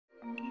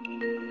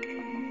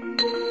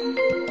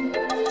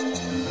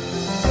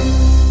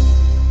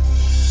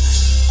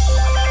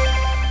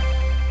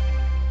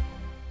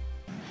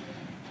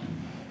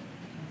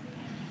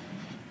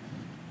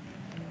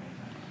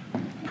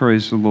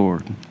Praise the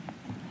Lord.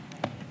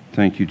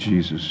 Thank you,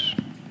 Jesus.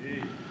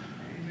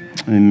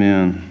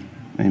 Amen.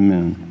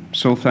 Amen.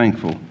 So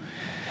thankful.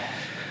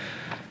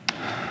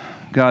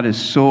 God is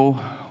so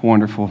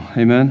wonderful.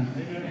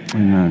 Amen?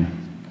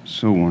 Amen.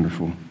 So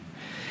wonderful.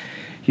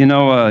 You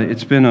know,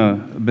 it's been a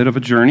bit of a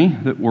journey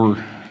that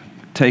we're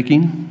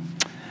taking.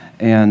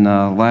 And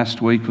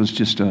last week was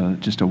just a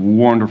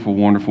wonderful,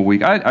 wonderful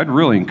week. I'd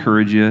really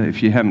encourage you,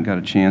 if you haven't got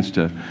a chance,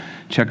 to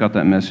check out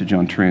that message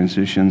on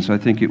transitions. I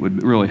think it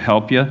would really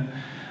help you,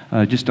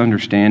 just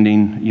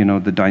understanding, you know,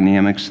 the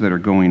dynamics that are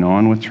going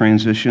on with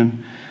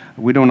transition.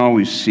 We don't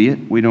always see it.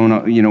 We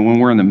don't, you know, when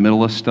we're in the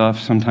middle of stuff,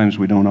 sometimes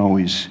we don't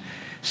always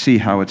see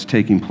how it's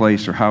taking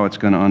place or how it's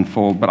going to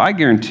unfold. But I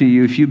guarantee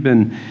you, if you've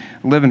been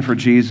living for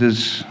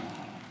Jesus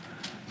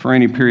for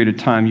any period of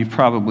time, you've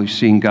probably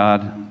seen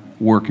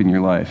God work in your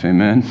life.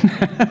 Amen.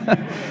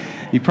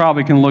 You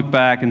probably can look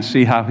back and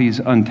see how he's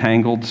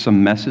untangled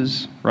some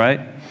messes, right?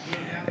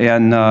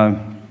 And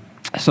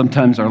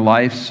sometimes our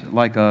life's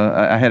like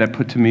I had it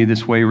put to me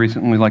this way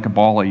recently, like a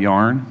ball of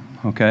yarn,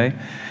 okay?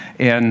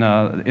 And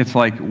it's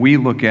like we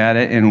look at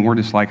it and we're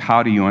just like,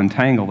 how do you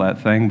untangle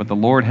that thing? But the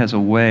Lord has a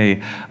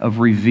way of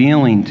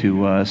revealing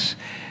to us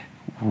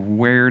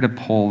where to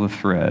pull the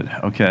thread,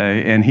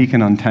 okay? And he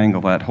can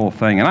untangle that whole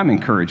thing. And I'm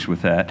encouraged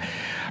with that.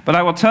 But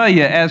I will tell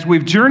you, as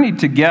we've journeyed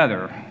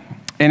together,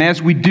 and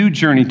as we do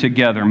journey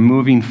together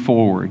moving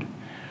forward,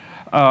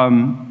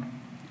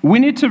 we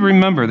need to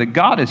remember that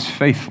God is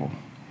faithful.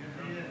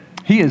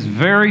 He is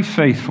very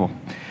faithful.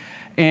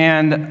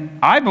 And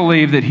I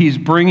believe that he's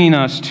bringing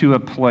us to a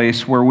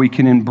place where we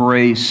can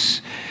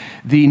embrace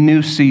the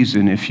new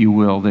season, if you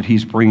will, that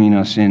he's bringing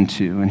us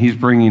into, and he's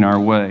bringing our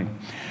way.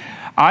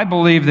 I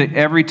believe that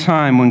every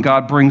time when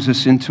God brings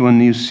us into a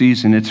new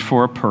season, it's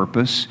for a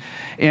purpose.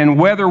 And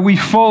whether we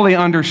fully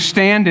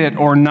understand it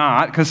or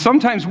not, because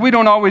sometimes we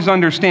don't always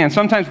understand.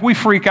 Sometimes we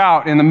freak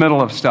out in the middle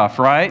of stuff,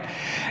 right?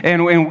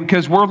 And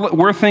because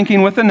we're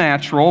thinking with the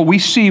natural, we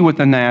see with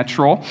the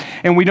natural,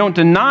 and we don't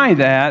deny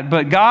that.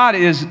 But God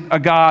is a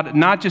God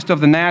not just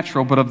of the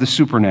natural, but of the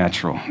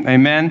supernatural.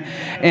 Amen?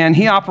 And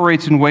he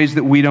operates in ways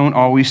that we don't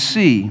always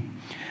see.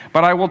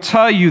 But I will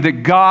tell you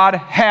that God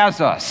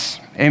has us.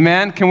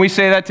 Amen? Can we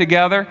say that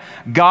together?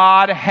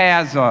 God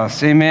has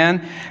us.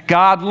 Amen?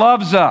 God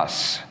loves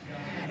us.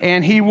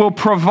 And he will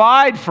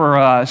provide for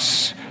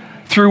us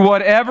through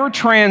whatever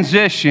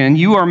transition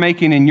you are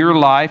making in your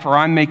life or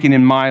I'm making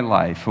in my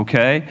life,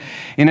 okay?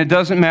 And it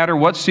doesn't matter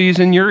what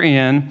season you're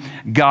in,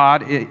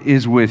 God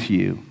is with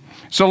you.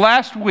 So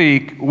last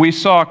week, we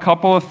saw a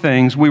couple of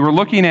things. We were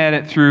looking at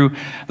it through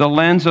the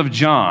lens of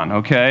John,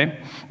 okay?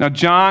 Now,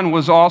 John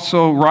was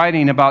also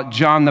writing about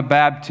John the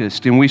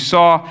Baptist, and we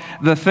saw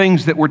the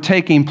things that were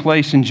taking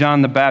place in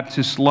John the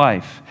Baptist's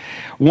life.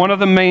 One of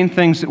the main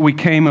things that we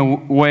came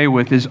away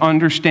with is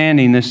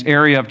understanding this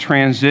area of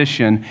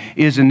transition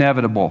is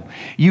inevitable.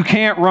 You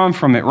can't run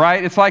from it,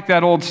 right? It's like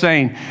that old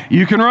saying,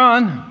 you can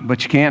run,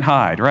 but you can't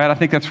hide, right? I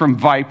think that's from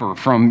Viper,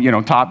 from,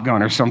 Top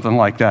Gun or something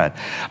like that.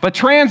 But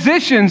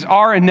transitions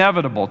are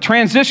inevitable.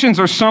 Transitions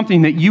are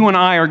something that you and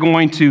I are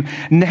going to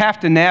have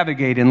to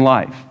navigate in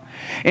life.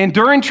 And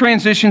during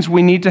transitions,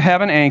 we need to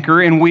have an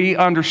anchor, and we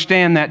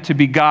understand that to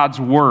be God's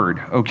Word,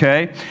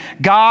 okay?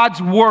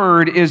 God's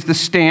Word is the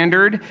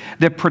standard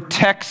that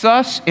protects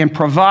us and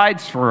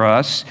provides for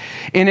us,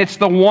 and it's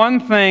the one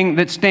thing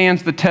that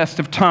stands the test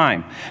of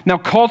time. Now,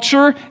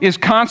 culture is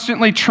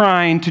constantly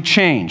trying to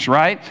change,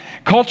 right?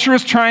 Culture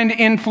is trying to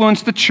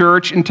influence the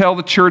church and tell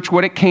the church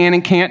what it can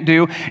and can't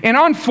do. And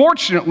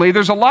unfortunately,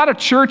 there's a lot of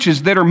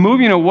churches that are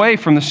moving away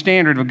from the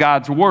standard of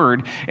God's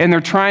Word, and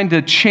they're trying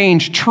to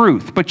change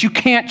truth. But you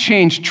can't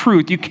change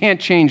truth. You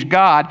can't change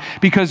God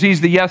because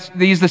he's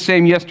the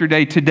same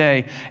yesterday,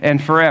 today,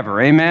 and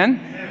forever.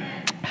 Amen?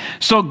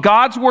 So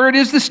God's Word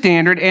is the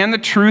standard and the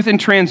truth in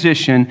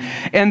transition.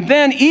 And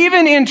then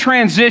even in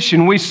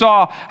transition, we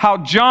saw how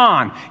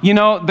John,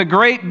 the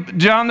great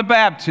John the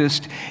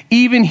Baptist,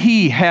 even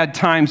he had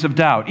times of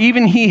doubt.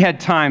 Even he had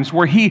times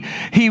where he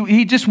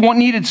just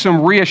needed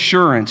some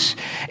reassurance.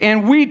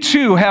 And we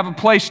too have a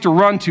place to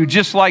run to,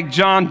 just like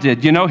John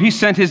did. He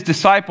sent his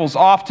disciples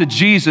off to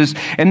Jesus,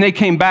 and they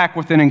came back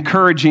with an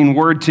encouraging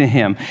word to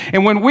him.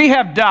 And when we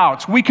have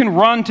doubts, we can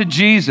run to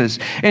Jesus.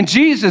 And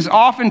Jesus,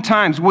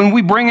 oftentimes, when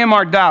we bring him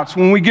our doubts,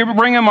 when we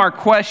bring him our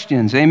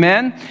questions,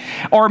 amen?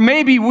 Or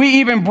maybe we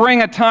even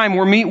bring a time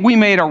where we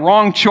made a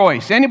wrong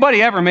choice. Anybody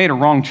ever made a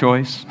wrong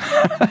choice?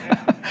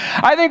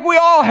 I think we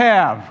all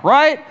have,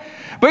 right?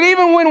 But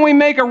even when we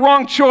make a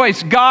wrong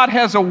choice, God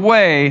has a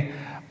way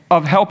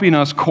of helping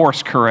us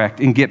course correct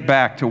and get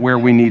back to where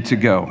we need to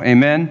go,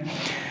 amen?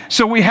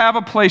 So we have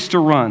a place to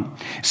run.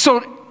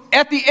 So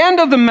at the end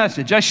of the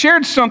message, I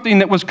shared something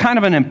that was kind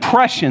of an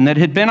impression that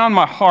had been on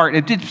my heart.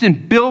 It's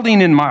been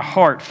building in my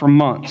heart for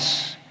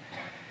months.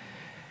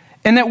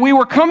 And that we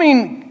were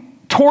coming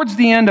towards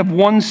the end of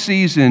one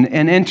season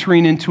and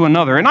entering into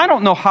another. And I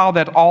don't know how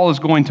that all is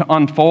going to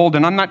unfold,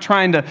 and I'm not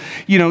trying to,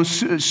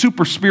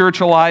 super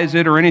spiritualize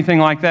it or anything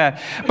like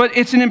that. But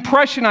it's an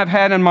impression I've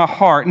had in my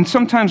heart, and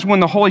sometimes when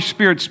the Holy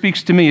Spirit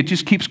speaks to me, it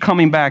just keeps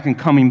coming back and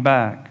coming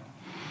back.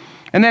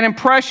 And that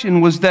impression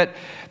was that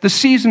the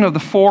season of the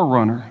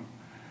forerunner,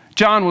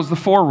 John was the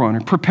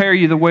forerunner. Prepare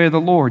ye the way of the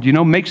Lord.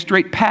 Make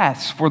straight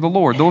paths for the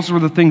Lord. Those were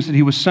the things that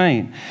he was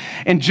saying.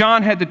 And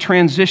John had to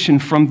transition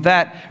from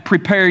that,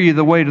 prepare ye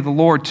the way to the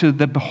Lord, to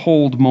the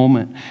behold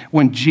moment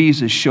when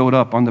Jesus showed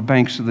up on the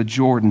banks of the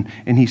Jordan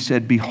and he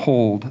said,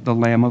 behold, the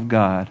Lamb of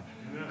God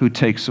who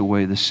takes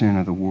away the sin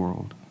of the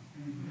world.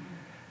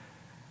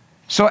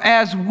 So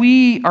as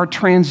we are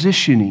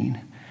transitioning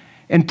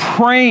and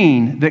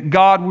praying that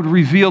God would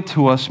reveal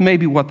to us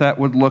maybe what that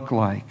would look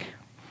like,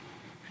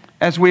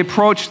 as we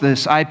approach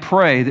this, I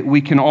pray that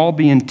we can all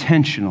be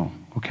intentional,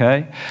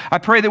 okay? I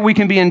pray that we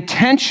can be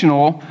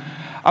intentional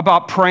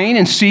about praying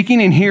and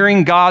seeking and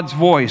hearing God's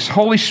voice.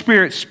 Holy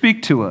Spirit,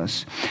 speak to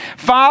us.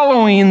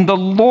 Following the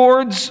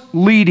Lord's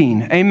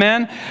leading,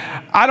 amen?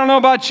 I don't know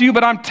about you,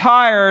 but I'm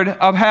tired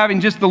of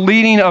having just the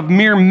leading of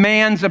mere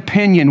man's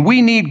opinion.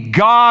 We need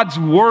God's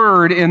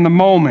word in the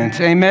moment,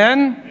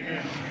 amen?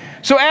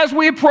 So as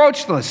we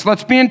approach this,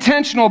 let's be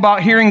intentional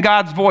about hearing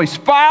God's voice,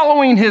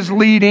 following his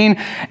leading,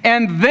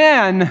 and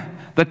then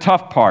the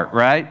tough part,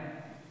 right?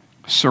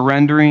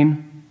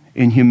 Surrendering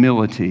in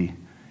humility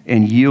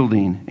and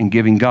yielding and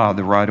giving God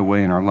the right of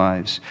way in our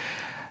lives.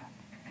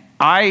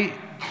 I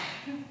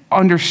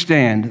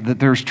understand that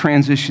there's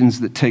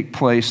transitions that take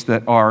place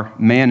that are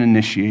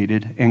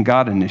man-initiated and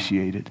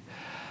God-initiated.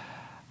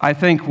 I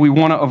think we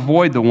want to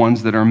avoid the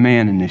ones that are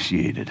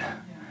man-initiated.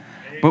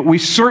 But we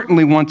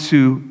certainly want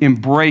to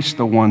embrace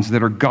the ones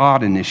that are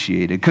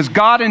God-initiated. Because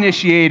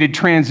God-initiated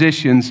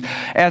transitions,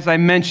 as I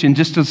mentioned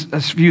just a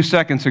few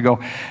seconds ago,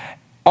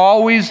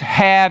 always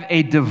have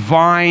a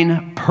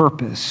divine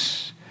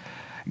purpose.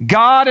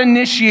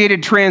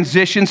 God-initiated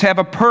transitions have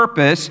a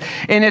purpose,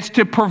 and it's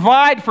to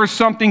provide for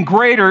something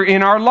greater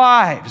in our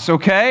lives,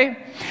 okay?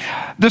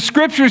 The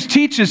scriptures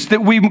teach us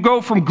that we go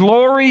from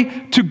glory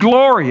to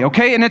glory,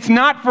 okay? And it's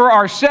not for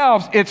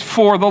ourselves, it's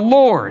for the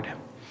Lord.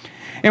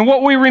 And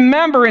what we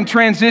remember in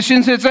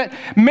transitions is that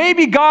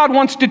maybe God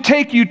wants to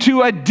take you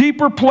to a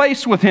deeper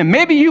place with him.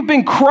 Maybe you've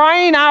been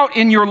crying out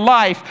in your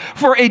life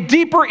for a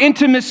deeper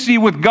intimacy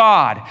with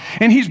God.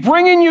 And he's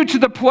bringing you to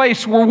the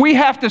place where we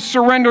have to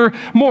surrender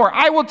more.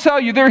 I will tell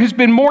you, there has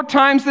been more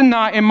times than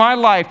not in my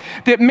life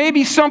that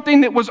maybe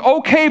something that was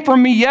okay for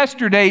me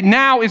yesterday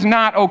now is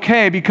not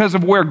okay because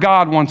of where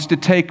God wants to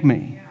take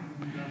me.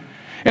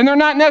 And they're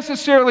not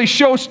necessarily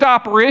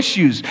showstopper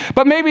issues,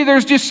 but maybe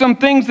there's just some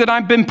things that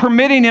I've been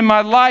permitting in my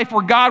life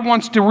where God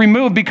wants to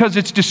remove because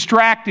it's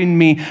distracting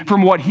me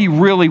from what he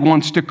really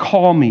wants to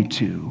call me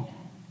to.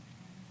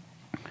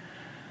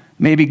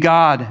 Maybe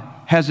God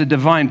has a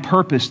divine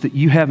purpose that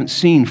you haven't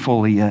seen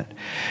fully yet.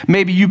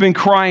 Maybe you've been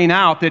crying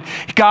out that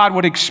God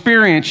would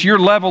experience your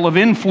level of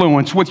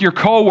influence with your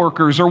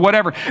coworkers or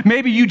whatever.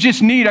 Maybe you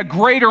just need a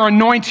greater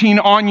anointing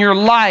on your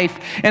life.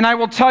 And I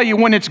will tell you,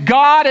 when it's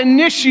God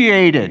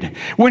initiated,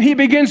 when he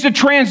begins to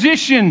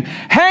transition,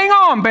 hang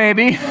on,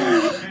 baby.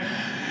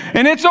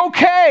 And it's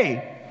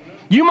okay.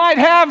 You might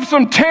have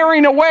some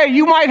tearing away.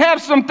 You might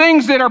have some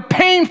things that are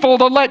painful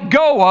to let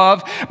go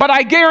of, but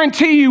I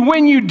guarantee you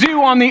when you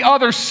do on the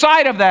other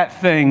side of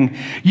that thing,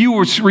 you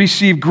will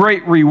receive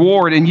great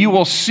reward and you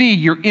will see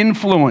your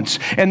influence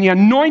and the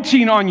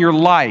anointing on your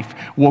life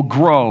will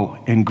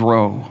grow and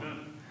grow.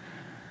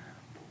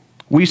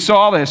 We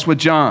saw this with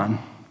John.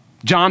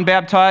 John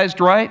baptized,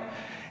 right?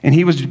 And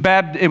it was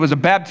a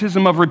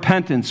baptism of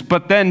repentance.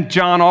 But then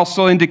John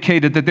also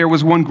indicated that there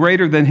was one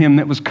greater than him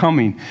that was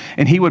coming.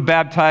 And he would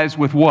baptize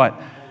with what?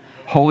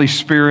 Holy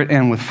Spirit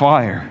and with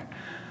fire.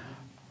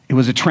 It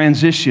was a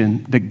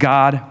transition that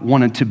God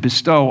wanted to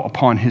bestow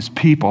upon his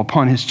people,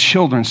 upon his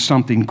children,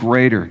 something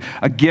greater,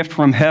 a gift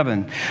from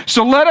heaven.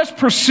 So let us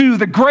pursue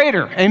the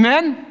greater.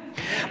 Amen?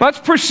 Let's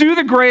pursue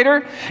the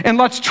greater, and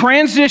let's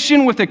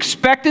transition with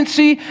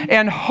expectancy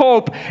and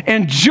hope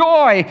and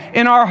joy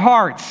in our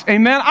hearts.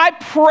 Amen. I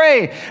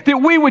pray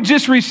that we would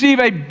just receive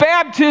a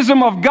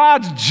baptism of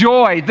God's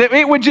joy, that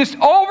it would just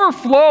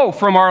overflow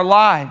from our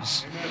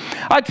lives.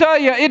 I tell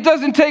you, it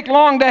doesn't take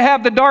long to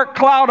have the dark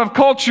cloud of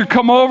culture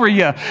come over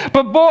you.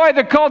 But boy,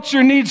 the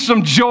culture needs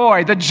some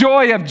joy, the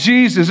joy of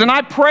Jesus. And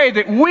I pray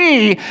that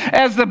we,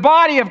 as the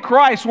body of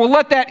Christ, will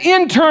let that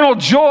internal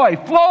joy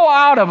flow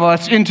out of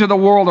us into the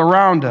world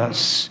around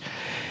us.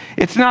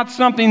 It's not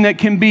something that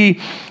can be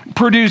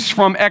produced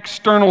from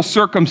external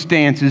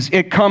circumstances.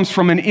 It comes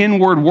from an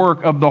inward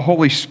work of the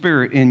Holy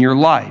Spirit in your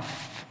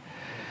life.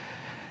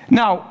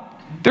 Now,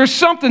 there's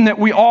something that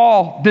we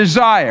all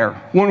desire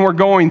when we're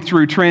going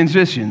through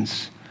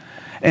transitions,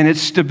 and it's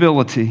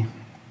stability.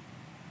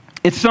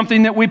 It's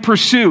something that we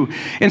pursue.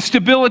 And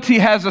stability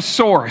has a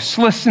source.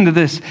 Listen to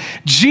this.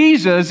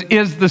 Jesus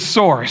is the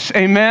source.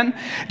 Amen?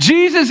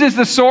 Jesus is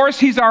the source.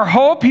 He's our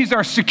hope. He's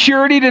our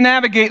security to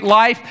navigate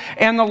life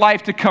and the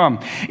life to come.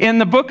 In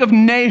the book of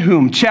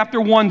Nahum, chapter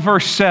 1,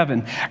 verse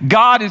 7,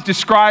 God is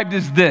described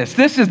as this.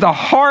 This is the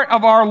heart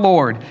of our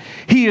Lord.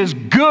 He is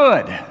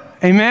good.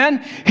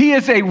 Amen? He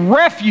is a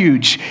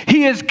refuge.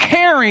 He is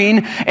caring,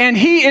 and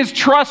He is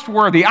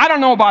trustworthy. I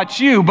don't know about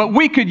you, but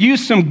we could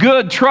use some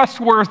good,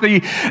 trustworthy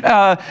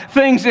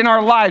things in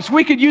our lives.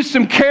 We could use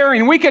some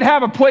caring. We could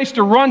have a place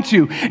to run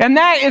to. And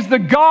that is the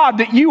God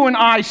that you and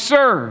I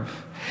serve.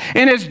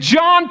 And as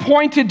John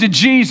pointed to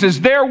Jesus,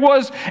 there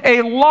was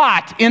a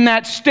lot in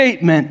that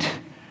statement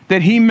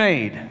that he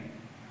made.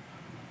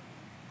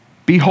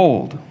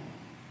 Behold,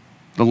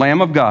 the Lamb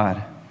of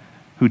God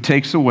who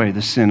takes away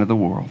the sin of the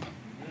world.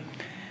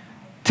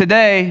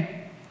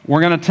 Today, we're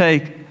going to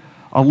take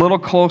a little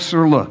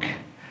closer look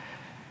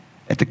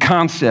at the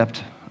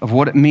concept of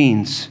what it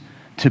means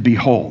to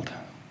behold.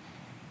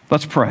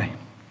 Let's pray.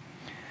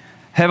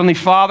 Heavenly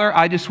Father,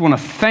 I just want to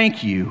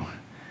thank you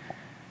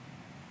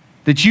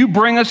that you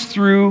bring us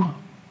through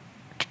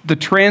the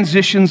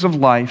transitions of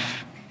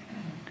life.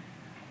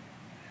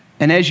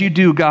 And as you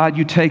do, God,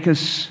 you take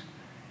us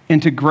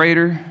into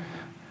greater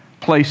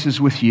places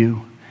with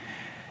you.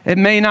 It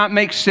may not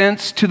make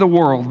sense to the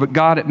world, but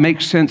God, it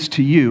makes sense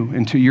to you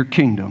and to your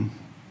kingdom.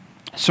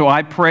 So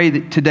I pray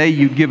that today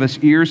you give us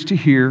ears to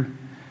hear,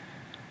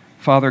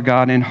 Father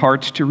God, and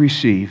hearts to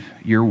receive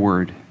your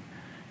word.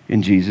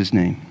 In Jesus'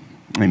 name,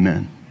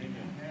 amen.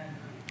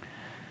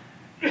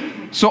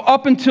 So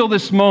up until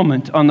this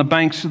moment on the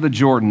banks of the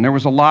Jordan, there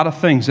was a lot of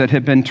things that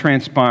had been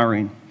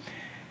transpiring.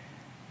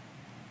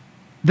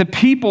 The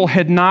people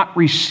had not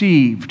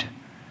received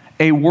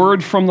a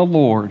word from the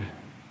Lord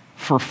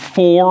for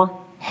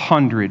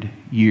 400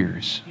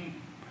 years.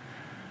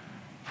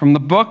 From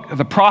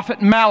the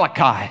prophet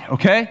Malachi,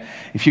 okay?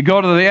 If you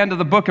go to the end of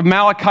the book of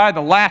Malachi,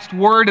 the last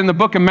word in the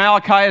book of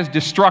Malachi is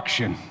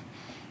destruction.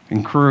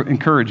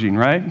 Encouraging,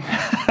 right?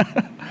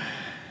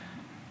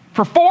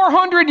 For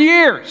 400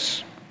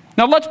 years.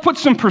 Now let's put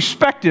some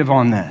perspective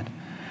on that.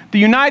 The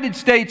United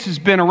States has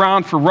been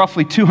around for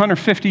roughly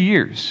 250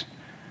 years.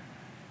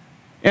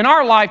 In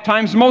our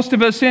lifetimes, most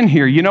of us in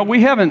here,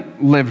 we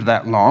haven't lived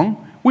that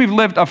long. We've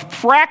lived a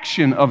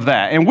fraction of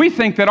that, and we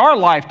think that our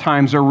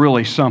lifetimes are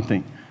really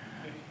something.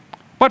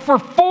 But for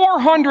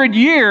 400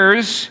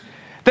 years,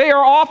 they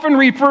are often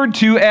referred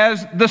to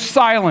as the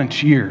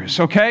silent years,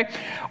 okay?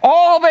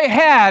 All they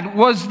had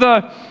was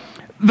the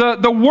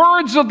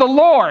words of the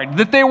Lord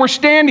that they were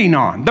standing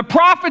on. The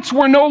prophets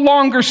were no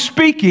longer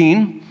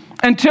speaking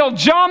until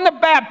John the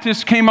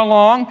Baptist came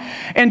along,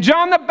 and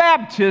John the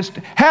Baptist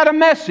had a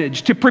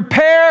message to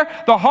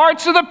prepare the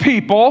hearts of the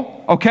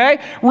people,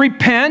 okay?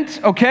 Repent,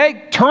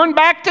 okay? Turn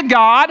back to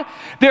God.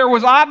 There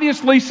was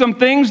obviously some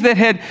things that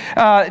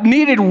had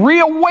needed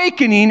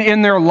reawakening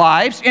in their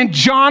lives, and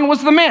John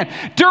was the man.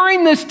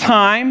 During this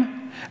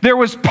time, there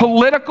was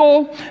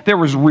political, there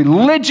was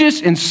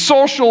religious and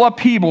social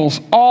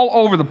upheavals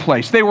all over the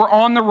place. They were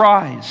on the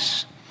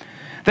rise.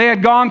 They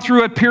had gone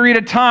through a period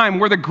of time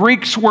where the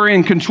Greeks were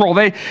in control.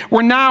 They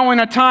were now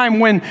in a time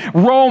when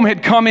Rome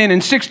had come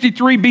in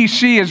 63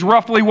 BC is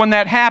roughly when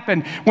that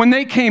happened, when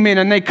they came in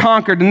and they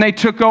conquered and they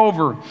took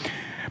over.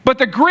 But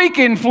the Greek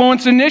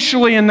influence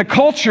initially in the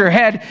culture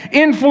had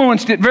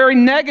influenced it very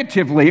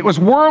negatively. It was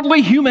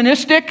worldly,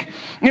 humanistic,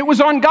 it was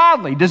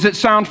ungodly. Does it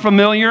sound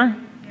familiar?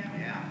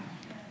 Yeah.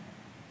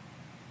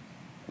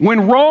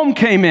 When Rome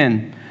came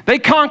in, they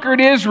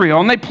conquered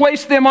Israel, and they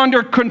placed them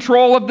under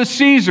control of the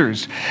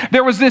Caesars.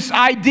 There was this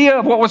idea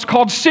of what was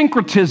called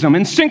syncretism,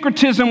 and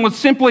syncretism was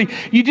simply,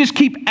 you just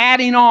keep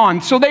adding on.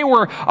 So they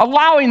were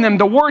allowing them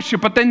to worship,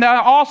 but then they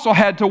also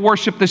had to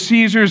worship the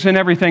Caesars and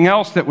everything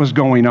else that was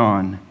going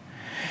on.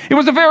 It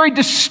was a very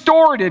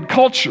distorted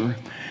culture.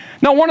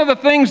 Now, one of the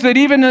things that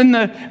even in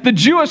the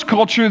Jewish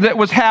culture that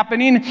was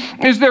happening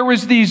is there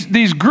was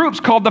these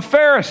groups called the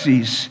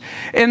Pharisees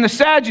and the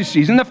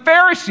Sadducees. And the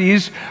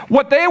Pharisees,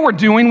 what they were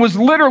doing was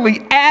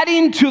literally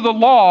adding to the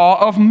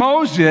law of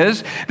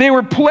Moses. They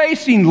were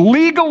placing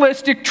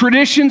legalistic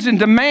traditions and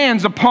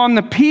demands upon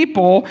the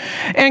people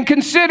and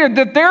considered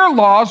that their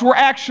laws were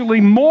actually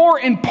more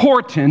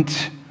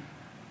important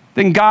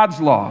than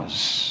God's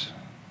laws.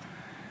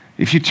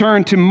 If you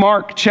turn to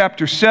Mark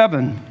chapter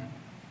 7,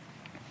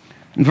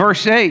 in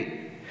verse 8,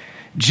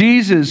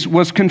 Jesus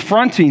was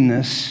confronting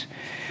this.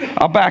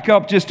 I'll back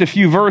up just a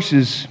few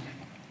verses.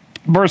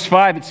 Verse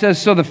 5, it says,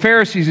 "So the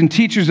Pharisees and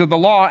teachers of the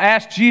law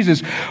asked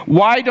Jesus,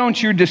 'Why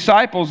don't your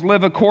disciples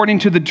live according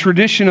to the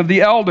tradition of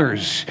the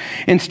elders,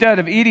 instead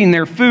of eating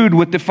their food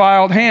with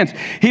defiled hands?'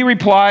 He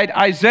replied,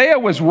 'Isaiah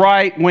was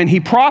right when he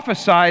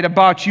prophesied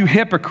about you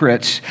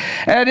hypocrites.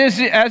 As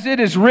it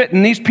is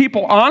written, these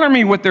people honor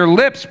me with their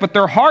lips, but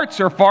their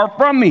hearts are far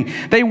from me.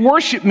 They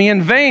worship me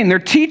in vain. Their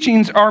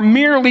teachings are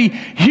merely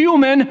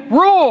human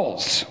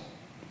rules.'"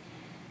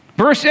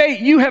 Verse 8,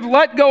 "You have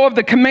let go of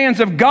the commands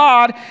of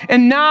God,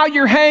 and now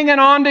you're hanging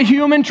on to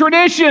human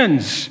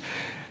traditions."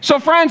 So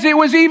friends, it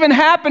was even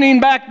happening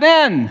back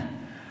then.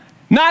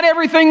 Not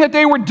everything that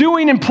they were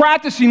doing and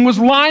practicing was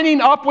lining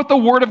up with the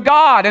Word of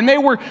God. And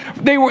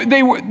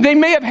they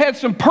may have had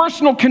some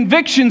personal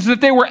convictions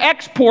that they were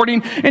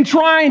exporting and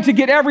trying to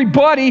get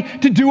everybody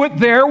to do it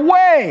their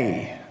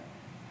way.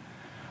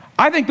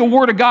 I think the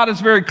Word of God is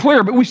very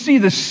clear, but we see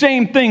the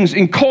same things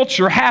in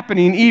culture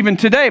happening even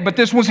today. But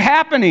this was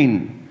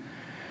happening.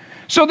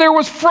 So there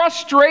was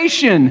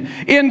frustration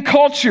in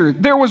culture.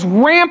 There was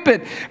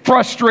rampant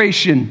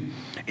frustration.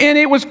 And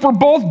it was for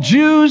both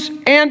Jews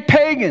and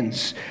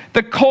pagans.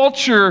 The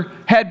culture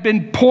had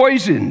been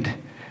poisoned.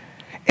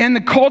 And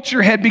the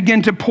culture had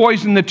begun to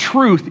poison the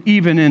truth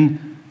even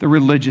in the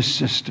religious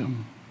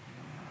system.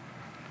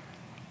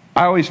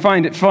 I always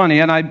find it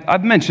funny, and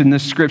I've mentioned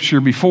this scripture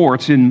before.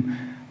 It's in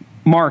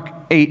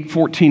Mark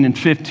 8:14 and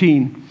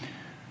 15.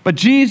 But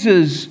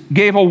Jesus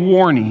gave a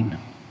warning.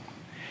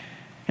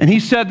 And he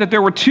said that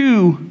there were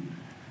two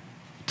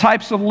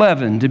types of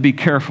leaven to be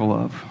careful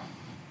of.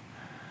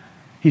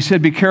 He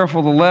said, be careful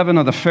of the leaven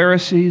of the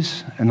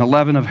Pharisees and the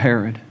leaven of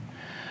Herod.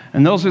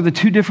 And those are the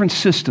two different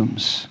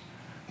systems,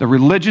 the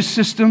religious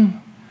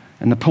system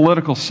and the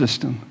political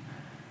system.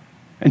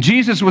 And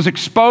Jesus was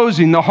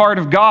exposing the heart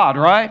of God,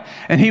 right?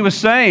 And he was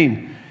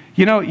saying,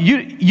 you know,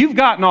 you've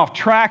gotten off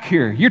track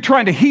here. You're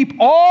trying to heap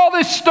all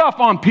this stuff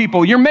on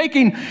people. You're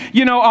making,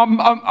 you know,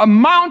 a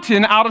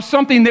mountain out of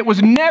something that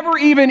was never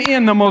even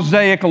in the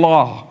Mosaic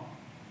law.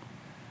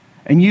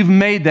 And you've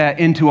made that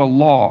into a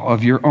law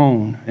of your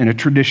own and a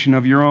tradition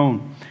of your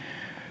own.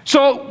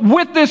 So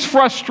with this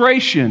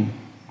frustration,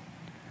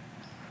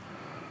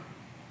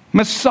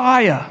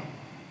 Messiah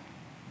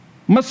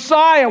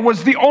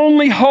was the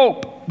only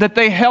hope that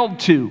they held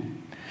to.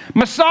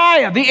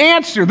 Messiah, the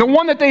answer, the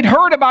one that they'd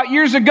heard about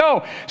years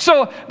ago.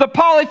 So the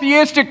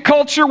polytheistic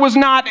culture was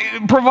not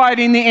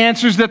providing the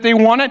answers that they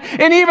wanted.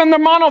 And even the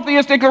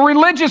monotheistic, the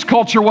religious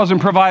culture wasn't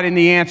providing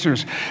the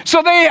answers.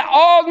 So they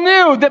all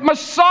knew that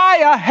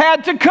Messiah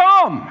had to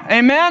come.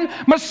 Amen?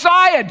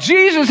 Messiah,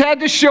 Jesus had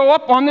to show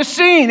up on the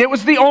scene. It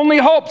was the only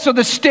hope. So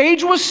the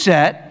stage was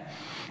set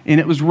and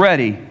it was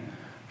ready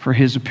for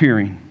his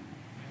appearing.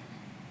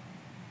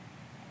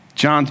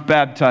 John's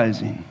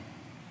baptizing.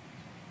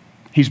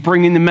 He's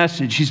bringing the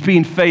message. He's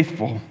being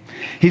faithful.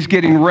 He's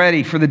getting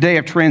ready for the day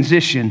of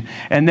transition.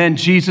 And then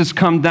Jesus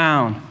come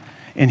down,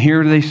 and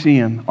here they see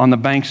him on the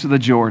banks of the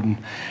Jordan.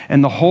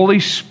 And the Holy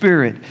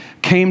Spirit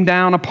came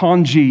down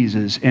upon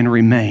Jesus and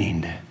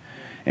remained.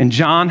 And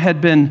John had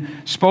been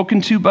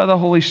spoken to by the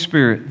Holy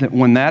Spirit that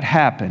when that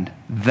happened,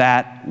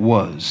 that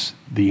was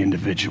the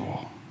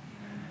individual.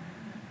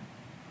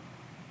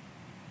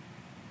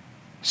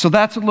 So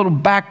that's a little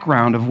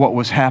background of what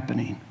was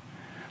happening.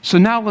 So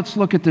now let's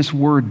look at this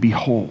word,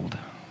 behold.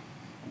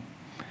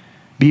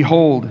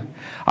 Behold.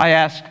 I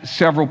asked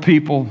several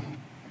people,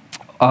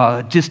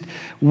 just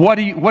what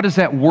does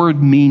that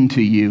word mean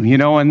to you? You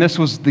know, and this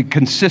was the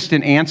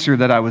consistent answer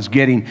that I was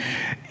getting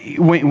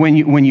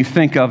when you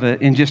think of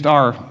it in just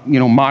our, you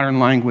know, modern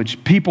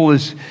language. People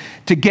is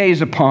to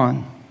gaze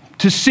upon,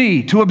 to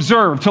see, to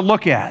observe, to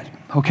look at,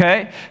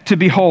 okay? To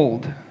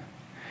behold.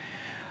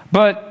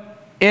 But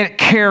it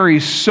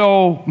carries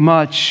so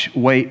much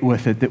weight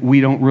with it that we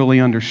don't really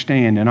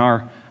understand in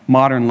our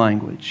modern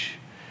language.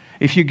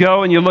 If you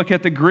go and you look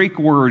at the Greek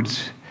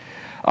words,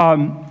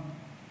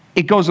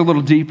 it goes a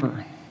little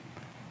deeper.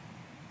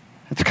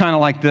 It's kind of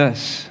like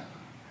this.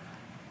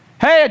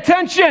 Hey,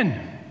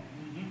 attention!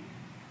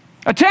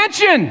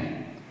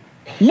 Attention!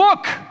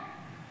 Look!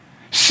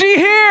 See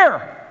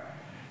here!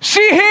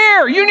 See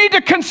here! You need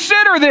to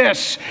consider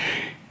this.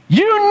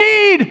 You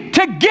need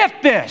to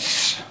get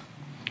this.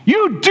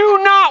 You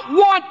do not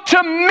want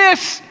to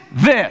miss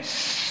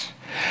this.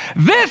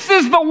 This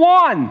is the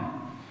one.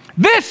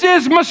 This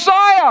is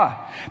Messiah.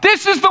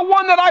 This is the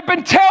one that I've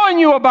been telling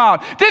you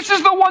about. This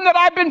is the one that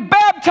I've been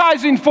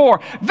baptizing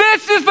for.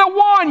 This is the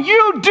one.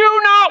 You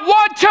do not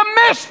want to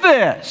miss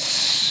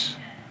this.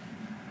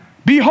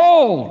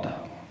 Behold.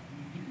 A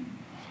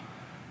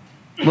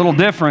little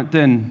different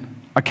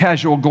than a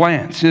casual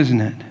glance, isn't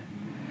it?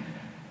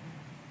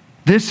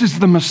 This is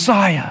the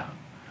Messiah.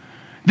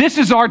 This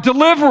is our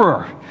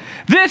deliverer.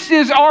 This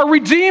is our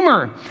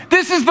Redeemer.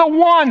 This is the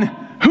one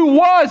who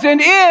was and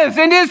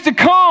is to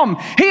come.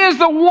 He is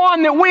the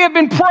one that we have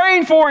been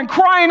praying for and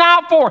crying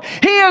out for.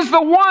 He is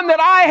the one that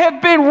I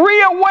have been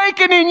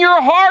reawakening your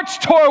hearts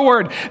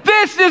toward.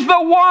 This is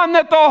the one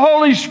that the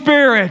Holy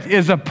Spirit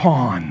is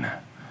upon.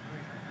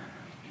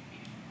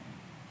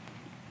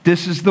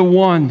 This is the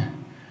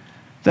one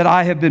that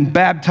I have been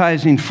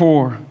baptizing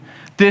for.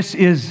 This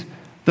is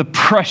the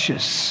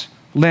precious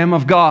Lamb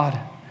of God.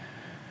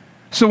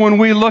 So when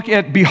we look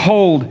at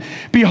behold,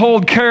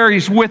 behold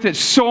carries with it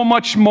so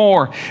much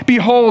more.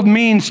 Behold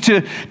means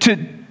to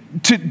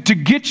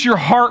get your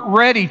heart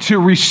ready to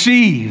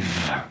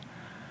receive.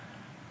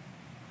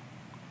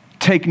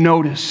 Take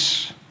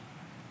notice.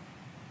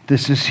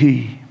 This is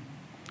He.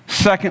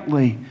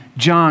 Secondly,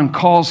 John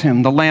calls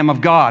him the Lamb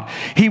of God.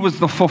 He was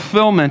the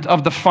fulfillment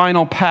of the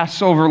final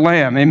Passover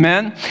lamb.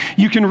 Amen?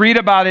 You can read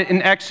about it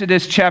in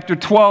Exodus chapter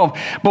 12.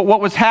 But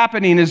what was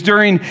happening is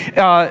during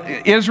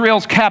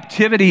Israel's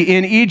captivity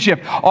in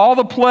Egypt, all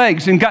the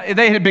plagues, and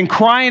they had been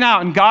crying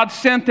out, and God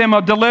sent them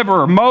a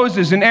deliverer,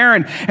 Moses and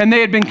Aaron, and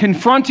they had been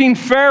confronting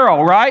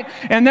Pharaoh, right?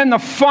 And then the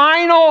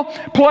final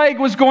plague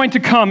was going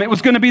to come. It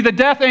was going to be the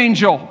death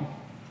angel.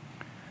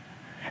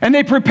 And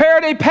they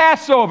prepared a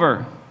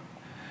Passover.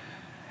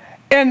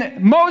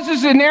 And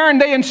Moses and Aaron,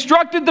 they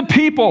instructed the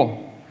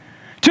people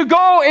to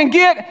go and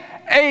get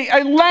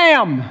a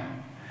lamb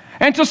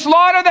and to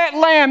slaughter that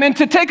lamb and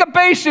to take a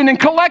basin and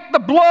collect the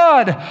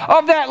blood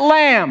of that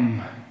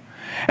lamb.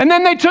 And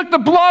then they took the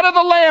blood of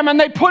the lamb and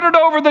they put it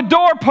over the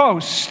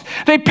doorpost.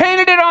 They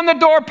painted it on the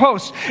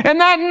doorpost.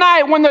 And that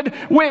night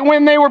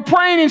when they were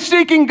praying and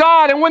seeking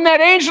God, and when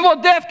that angel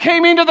of death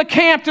came into the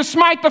camp to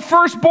smite the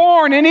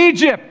firstborn in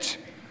Egypt,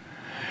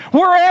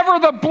 wherever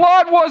the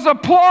blood was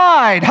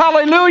applied,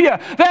 hallelujah,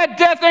 that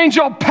death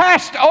angel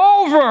passed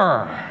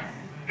over.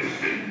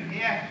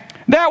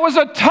 That was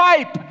a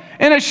type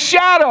and a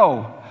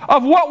shadow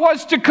of what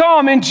was to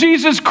come in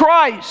Jesus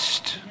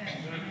Christ.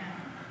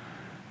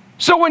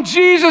 So when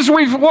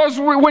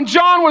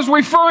John was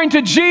referring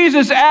to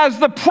Jesus as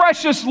the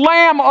precious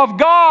Lamb of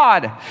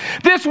God,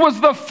 this was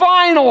the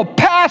final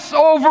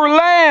Passover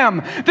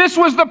lamb. This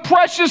was the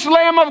precious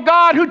Lamb of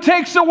God who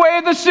takes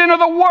away the sin of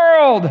the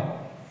world.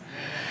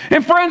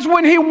 And friends,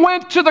 when he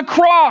went to the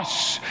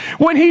cross,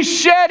 when he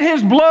shed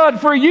his blood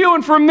for you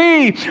and for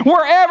me,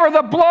 wherever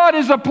the blood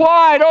is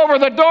applied over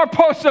the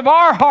doorposts of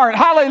our heart,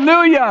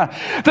 hallelujah,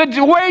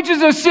 the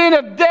wages of sin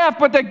of death,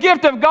 but the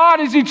gift of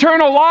God is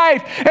eternal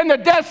life, and the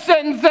death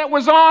sentence that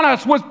was on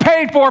us was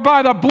paid for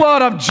by the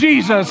blood of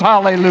Jesus,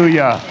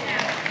 hallelujah.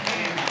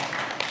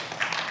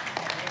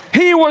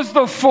 He was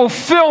the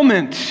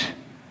fulfillment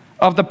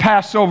of the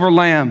Passover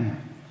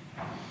lamb.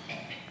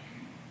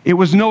 It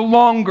was no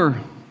longer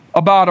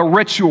about a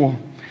ritual.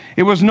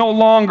 It was no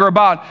longer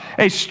about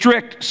a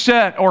strict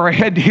set or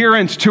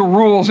adherence to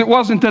rules. It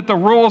wasn't that the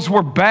rules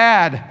were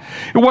bad.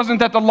 It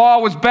wasn't that the law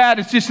was bad.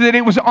 It's just that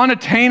it was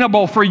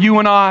unattainable for you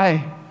and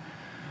I.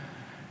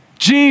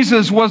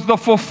 Jesus was the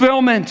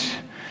fulfillment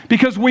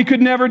because we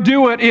could never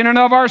do it in and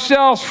of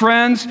ourselves,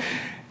 friends.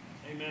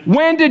 Amen.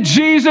 When did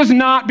Jesus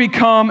not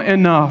become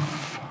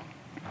enough?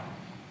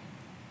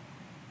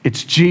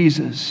 It's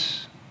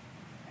Jesus.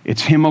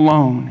 It's Him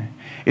alone.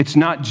 It's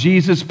not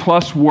Jesus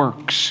plus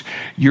works.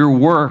 Your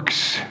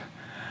works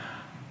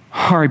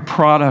are a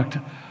product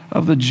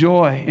of the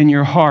joy in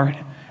your heart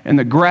and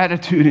the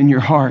gratitude in your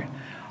heart.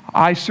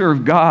 I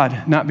serve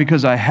God not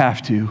because I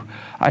have to.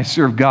 I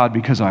serve God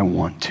because I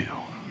want to.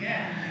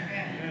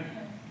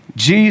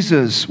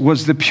 Jesus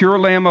was the pure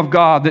Lamb of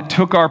God that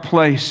took our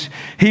place.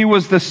 He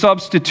was the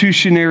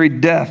substitutionary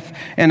death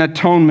and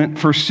atonement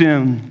for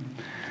sin.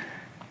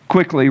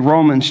 Quickly,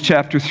 Romans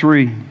chapter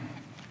 3.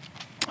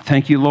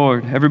 Thank you,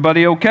 Lord.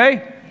 Everybody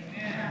okay?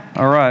 Amen.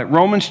 All right.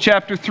 Romans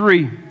chapter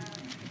 3,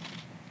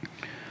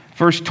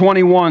 verse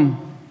 21.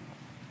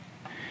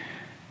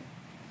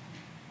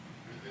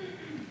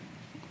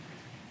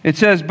 It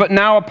says, "But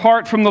now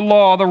apart from the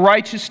law, the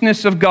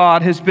righteousness of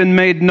God has been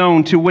made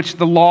known, to which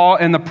the law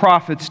and the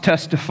prophets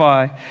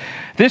testify.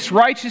 This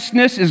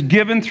righteousness is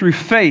given through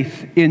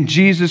faith in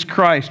Jesus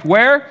Christ."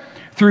 Where?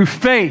 Through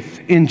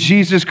faith in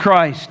Jesus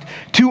Christ.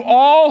 To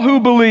all who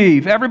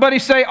believe. Everybody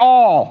say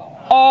all.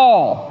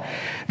 All.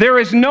 There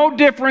is no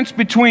difference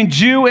between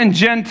Jew and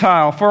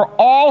Gentile, for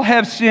all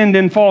have sinned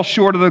and fall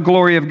short of the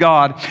glory of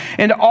God,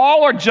 and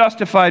all are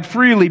justified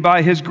freely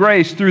by His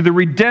grace through the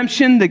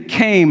redemption that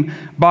came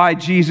by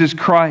Jesus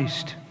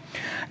Christ.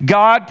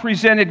 God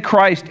presented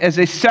Christ as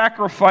a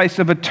sacrifice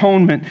of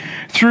atonement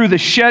through the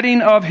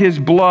shedding of His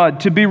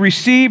blood to be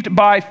received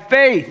by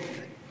faith.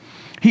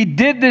 He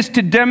did this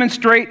to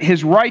demonstrate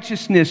His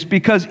righteousness,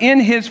 because in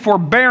His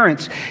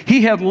forbearance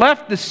He had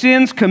left the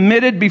sins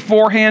committed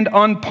beforehand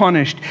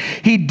unpunished.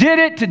 He did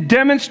it to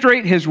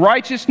demonstrate His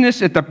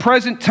righteousness at the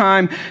present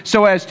time,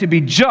 so as to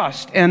be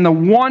just and the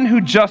one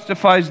who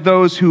justifies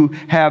those who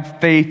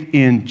have faith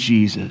in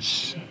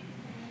Jesus.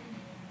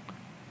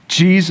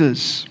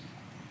 Jesus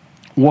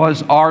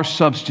was our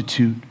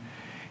substitute.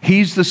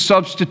 He's the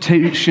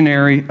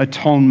substitutionary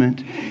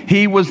atonement.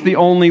 He was the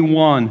only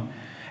one.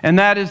 And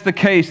that is the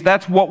case.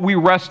 That's what we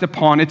rest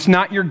upon. It's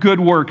not your good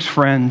works,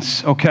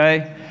 friends,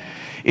 okay?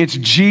 It's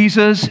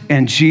Jesus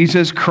and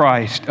Jesus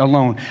Christ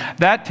alone.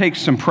 That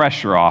takes some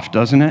pressure off,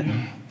 doesn't it?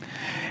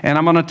 And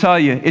I'm going to tell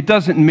you, it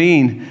doesn't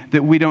mean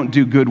that we don't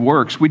do good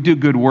works. We do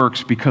good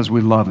works because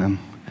we love Him,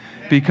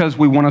 because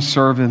we want to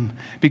serve Him,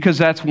 because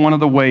that's one of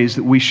the ways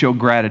that we show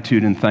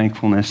gratitude and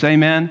thankfulness.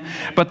 Amen?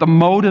 But the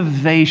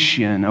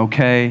motivation,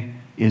 okay,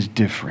 is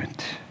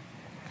different.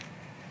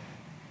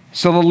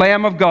 So the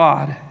Lamb of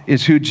God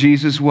is who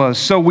Jesus was.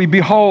 So we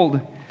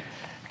behold,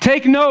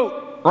 take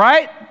note,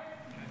 right?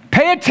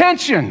 Pay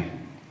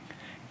attention.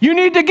 You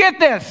need to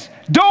get this.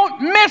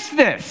 Don't miss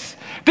this.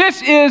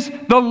 This is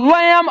the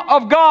Lamb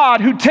of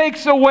God who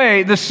takes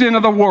away the sin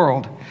of the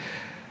world.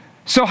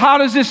 So how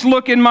does this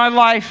look in my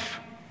life?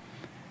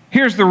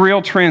 Here's the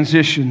real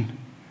transition.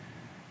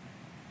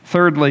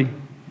 Thirdly,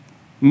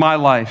 my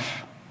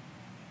life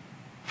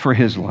for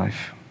his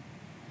life.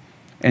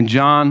 And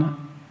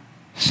John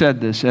said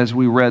this as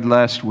we read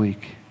last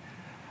week.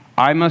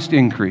 I must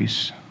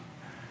increase,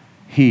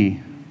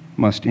 he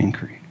must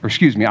increase. Or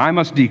excuse me, I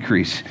must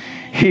decrease,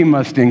 he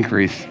must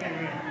increase.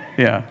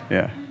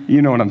 Yeah.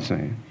 You know what I'm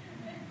saying.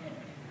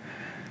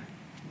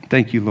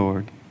 Thank you,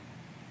 Lord.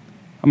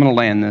 I'm going to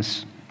land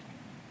this.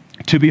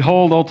 To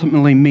behold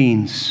ultimately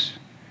means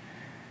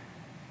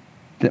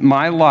that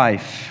my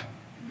life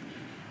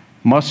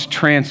must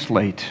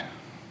translate.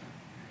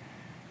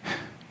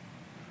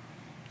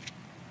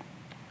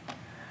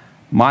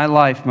 My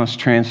life must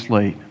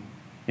translate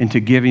into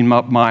giving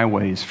up my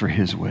ways for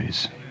his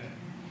ways.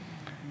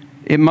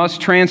 It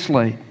must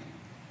translate.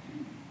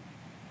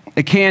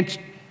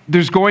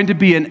 There's going to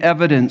be an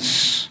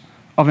evidence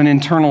of an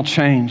internal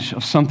change,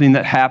 of something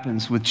that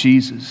happens with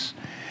Jesus.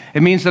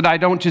 It means that I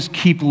don't just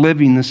keep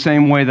living the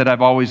same way that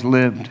I've always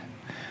lived.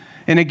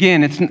 And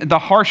again, it's the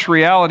harsh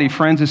reality,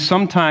 friends, is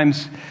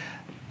sometimes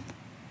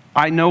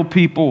I know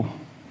people,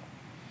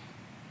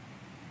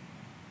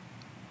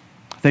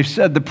 they've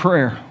said the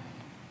prayer,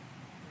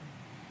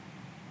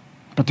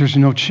 but there's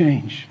no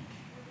change.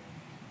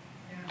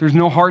 There's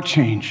no heart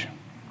change.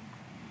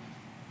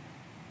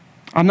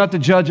 I'm not the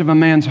judge of a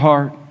man's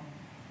heart.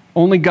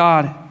 Only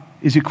God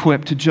is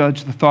equipped to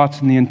judge the thoughts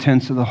and the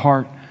intents of the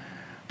heart.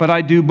 But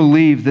I do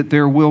believe that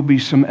there will be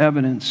some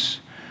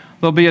evidence.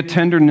 There'll be a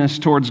tenderness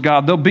towards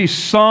God. There'll be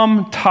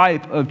some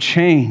type of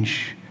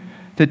change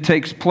that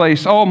takes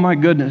place. Oh my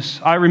goodness,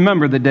 I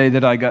remember the day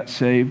that I got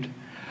saved.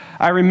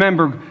 I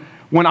remember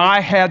when I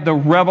had the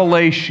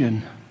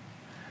revelation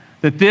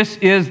that this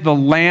is the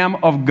Lamb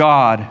of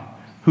God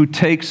who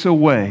takes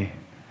away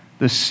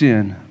the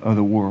sin of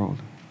the world.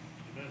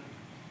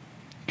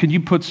 Can you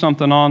put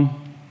something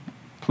on,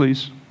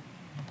 please?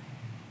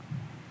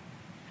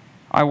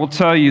 I will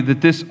tell you that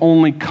this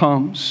only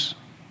comes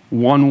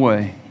one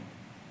way.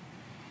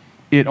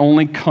 It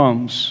only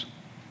comes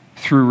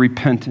through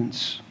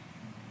repentance.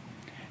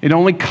 It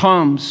only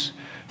comes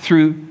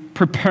through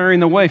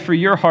preparing the way for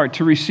your heart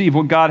to receive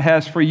what God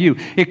has for you.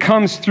 It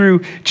comes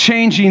through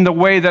changing the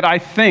way that I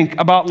think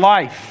about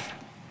life.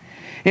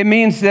 It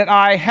means that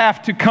I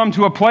have to come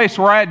to a place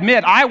where I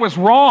admit I was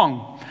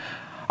wrong.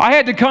 I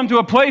had to come to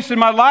a place in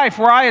my life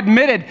where I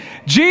admitted,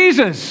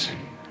 Jesus,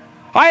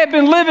 I have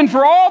been living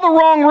for all the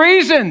wrong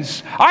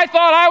reasons. I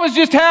thought I was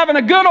just having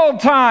a good old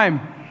time.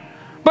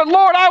 But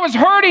Lord, I was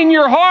hurting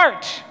your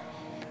heart.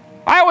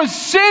 I was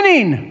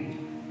sinning.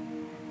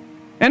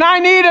 And I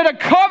needed a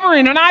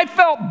covering, and I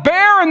felt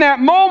bare in that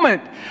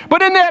moment.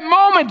 But in that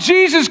moment,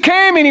 Jesus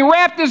came and he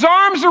wrapped his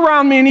arms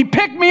around me and he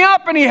picked me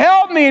up and he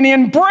held me and he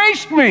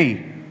embraced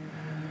me.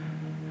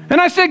 And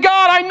I said,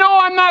 God, I know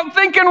I'm not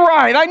thinking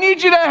right. I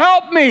need you to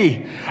help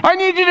me. I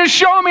need you to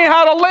show me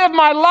how to live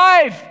my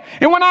life.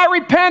 And when I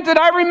repented,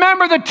 I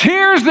remember the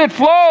tears that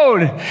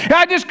flowed.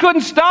 I just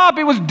couldn't stop.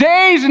 It was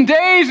days and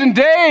days and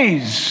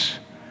days.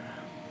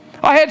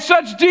 I had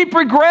such deep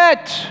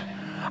regret.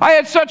 I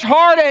had such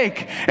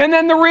heartache. And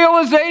then the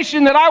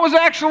realization that I was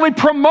actually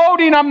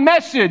promoting a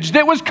message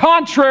that was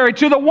contrary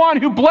to the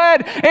one who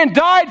bled and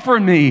died for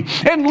me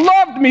and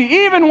loved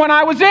me even when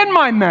I was in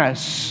my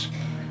mess.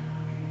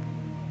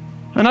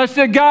 And I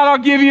said, God, I'll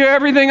give you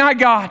everything I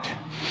got.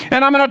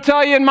 And I'm going to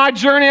tell you, in my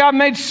journey, I've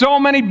made so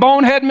many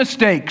bonehead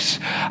mistakes.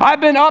 I've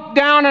been up,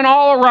 down, and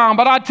all around.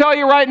 But I tell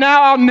you right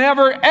now, I'll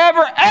never,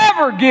 ever,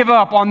 ever give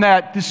up on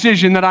that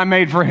decision that I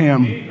made for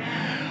him.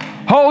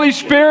 Holy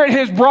Spirit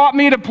has brought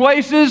me to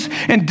places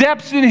and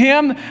depths in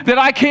him that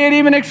I can't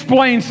even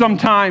explain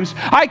sometimes.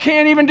 I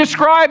can't even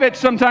describe it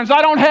sometimes.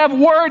 I don't have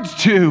words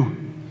to.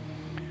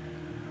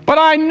 But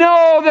I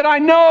know that I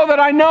know that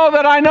I know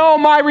that I know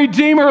my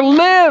Redeemer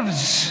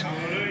lives.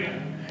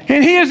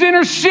 And he is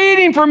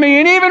interceding for me.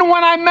 And even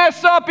when I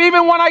mess up,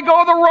 even when I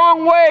go the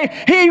wrong way,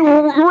 he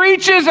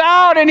reaches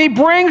out and he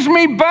brings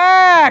me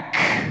back.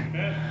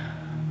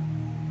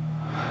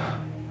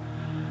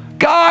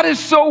 God is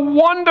so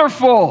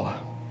wonderful.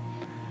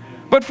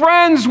 But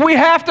friends, we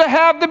have to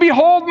have the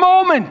behold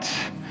moment.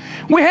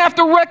 We have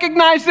to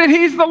recognize that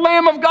he's the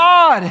Lamb of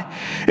God.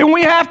 And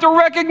we have to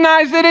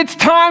recognize that it's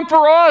time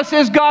for us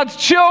as God's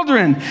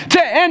children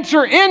to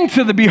enter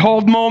into the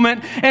behold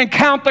moment and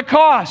count the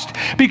cost.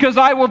 Because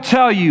I will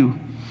tell you,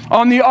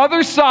 on the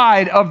other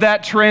side of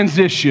that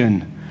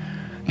transition,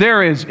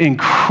 there is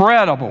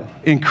incredible,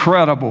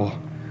 incredible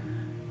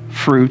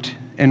fruit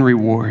and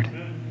reward.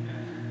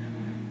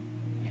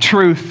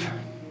 Truth.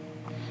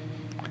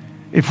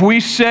 If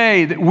we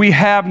say that we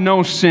have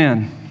no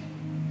sin,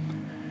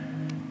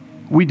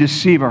 we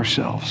deceive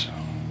ourselves.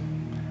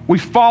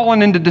 We've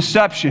fallen into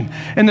deception,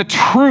 and the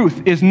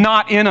truth is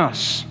not in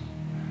us.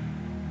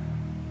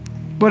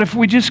 But if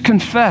we just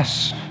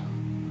confess,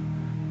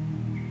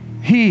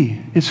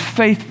 he is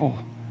faithful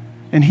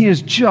and he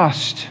is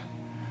just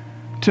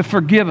to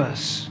forgive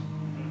us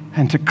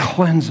and to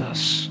cleanse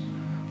us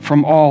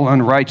from all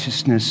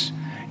unrighteousness.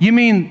 You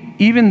mean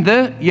even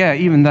that? Yeah,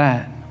 even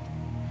that.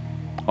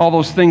 All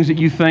those things that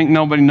you think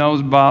nobody knows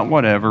about,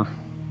 whatever.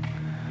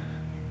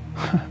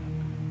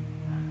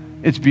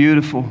 It's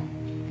beautiful.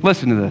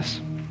 Listen to this.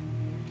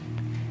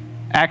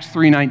 Acts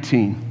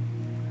 3:19.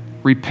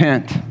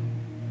 Repent.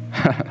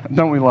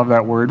 Don't we love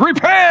that word?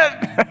 Repent!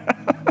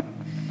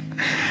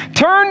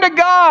 Turn to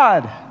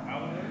God,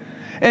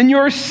 and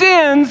your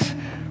sins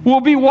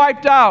will be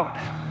wiped out.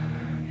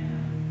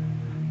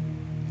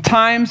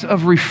 Times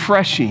of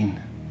refreshing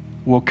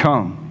will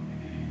come.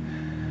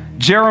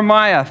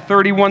 Jeremiah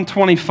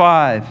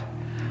 31:25.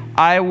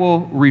 I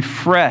will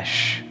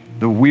refresh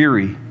the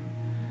weary,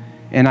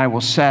 and I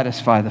will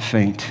satisfy the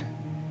faint.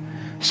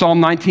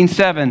 Psalm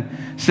 19:7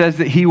 says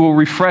that he will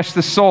refresh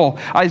the soul.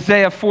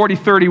 Isaiah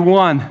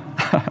 40:31.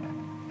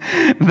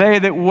 They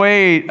that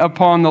wait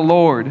upon the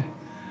Lord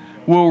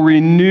will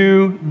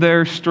renew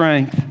their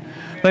strength.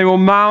 They will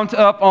mount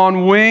up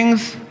on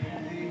wings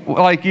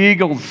like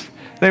eagles.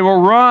 They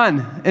will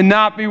run and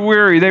not be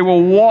weary. They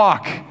will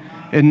walk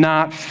and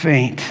not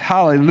faint.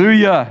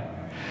 Hallelujah.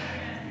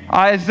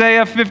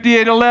 Isaiah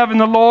 58:11.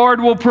 The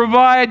Lord will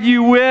provide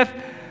you with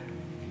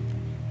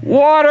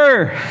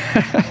water.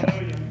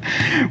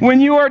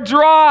 When you are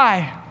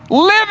dry,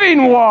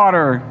 living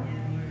water,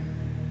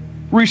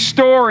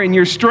 restoring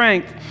your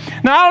strength.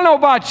 Now, I don't know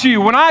about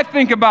you. When I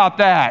think about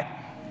that,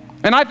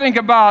 and I think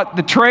about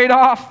the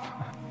trade-off,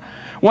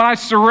 when I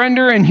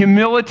surrender in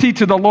humility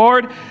to the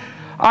Lord,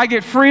 I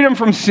get freedom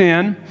from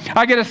sin.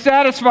 I get a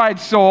satisfied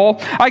soul.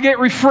 I get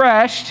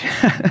refreshed.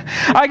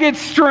 I get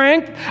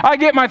strength. I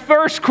get my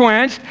thirst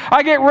quenched.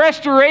 I get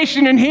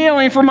restoration and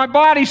healing for my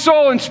body,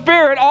 soul, and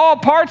spirit, all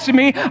parts of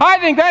me. I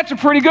think that's a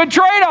pretty good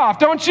trade-off,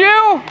 don't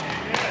you?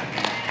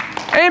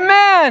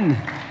 Amen.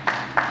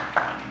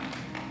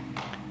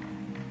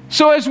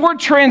 So as we're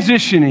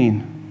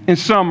transitioning, in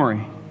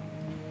summary,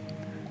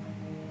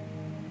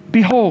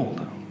 behold,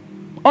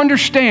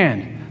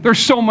 understand, there's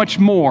so much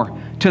more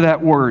to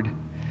that word.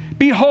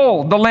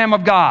 Behold, the Lamb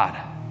of God.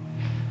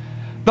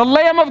 The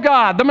Lamb of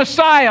God, the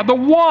Messiah, the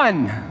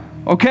one,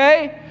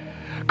 okay?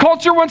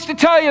 Culture wants to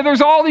tell you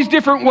there's all these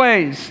different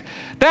ways.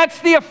 That's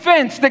the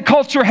offense that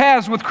culture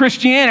has with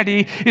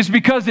Christianity, is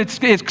because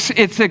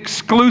it's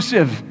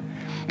exclusive.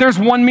 There's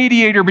one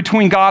mediator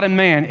between God and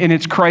man, and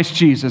it's Christ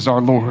Jesus,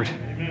 our Lord.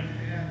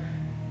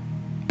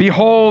 Amen.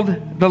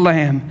 Behold the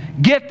Lamb.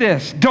 Get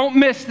this. Don't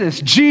miss this.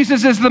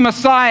 Jesus is the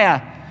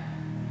Messiah.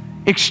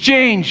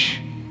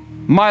 Exchange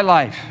my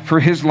life for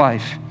his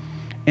life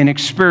and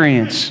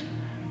experience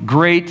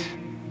great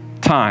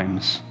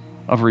times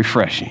of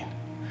refreshing.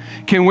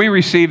 Can we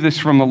receive this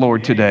from the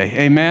Lord today?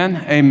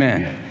 Amen?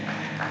 Amen.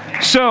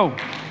 So,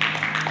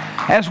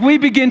 as we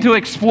begin to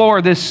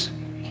explore this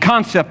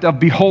concept of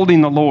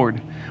beholding the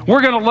Lord,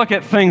 we're going to look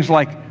at things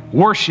like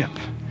worship.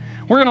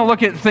 We're going to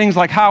look at things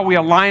like how we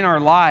align our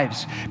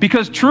lives.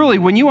 Because truly,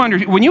 when you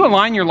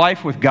align your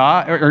life with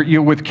God,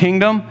 or with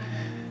kingdom,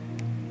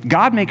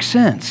 God makes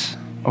sense,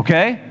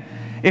 okay?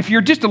 If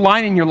you're just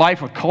aligning your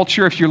life with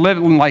culture, if you're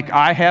living like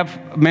I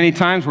have many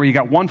times where you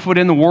got one foot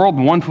in the world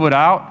and one foot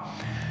out,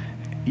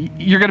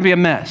 you're going to be a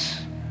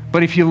mess.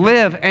 But if you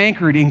live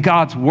anchored in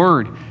God's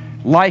word,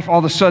 life all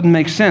of a sudden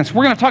makes sense.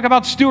 We're going to talk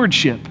about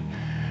stewardship.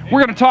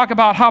 We're going to talk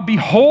about how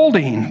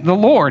beholding the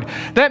Lord,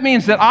 that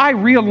means that I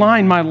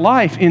realign my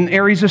life in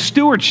areas of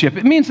stewardship.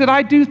 It means that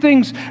I do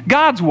things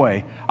God's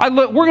way. We're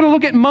going to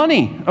look at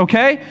money,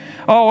 okay?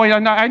 Oh,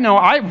 I know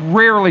I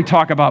rarely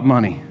talk about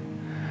money.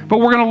 But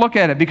we're going to look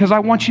at it because I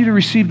want you to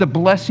receive the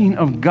blessing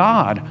of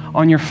God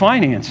on your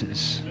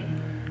finances.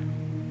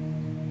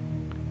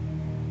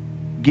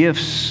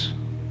 Gifts,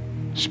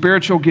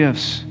 spiritual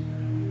gifts.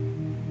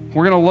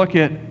 We're going to look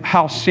at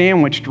how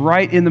sandwiched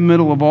right in the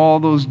middle of all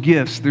those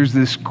gifts, there's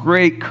this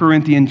great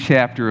Corinthian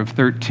chapter of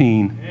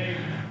 13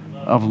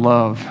 of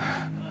love.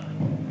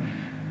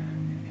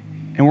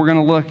 And we're going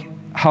to look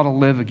how to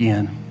live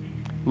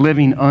again,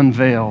 living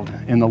unveiled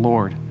in the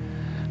Lord.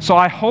 So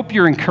I hope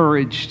you're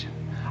encouraged.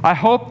 I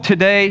hope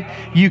today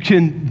you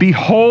can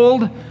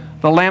behold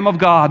the Lamb of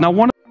God. Now,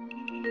 one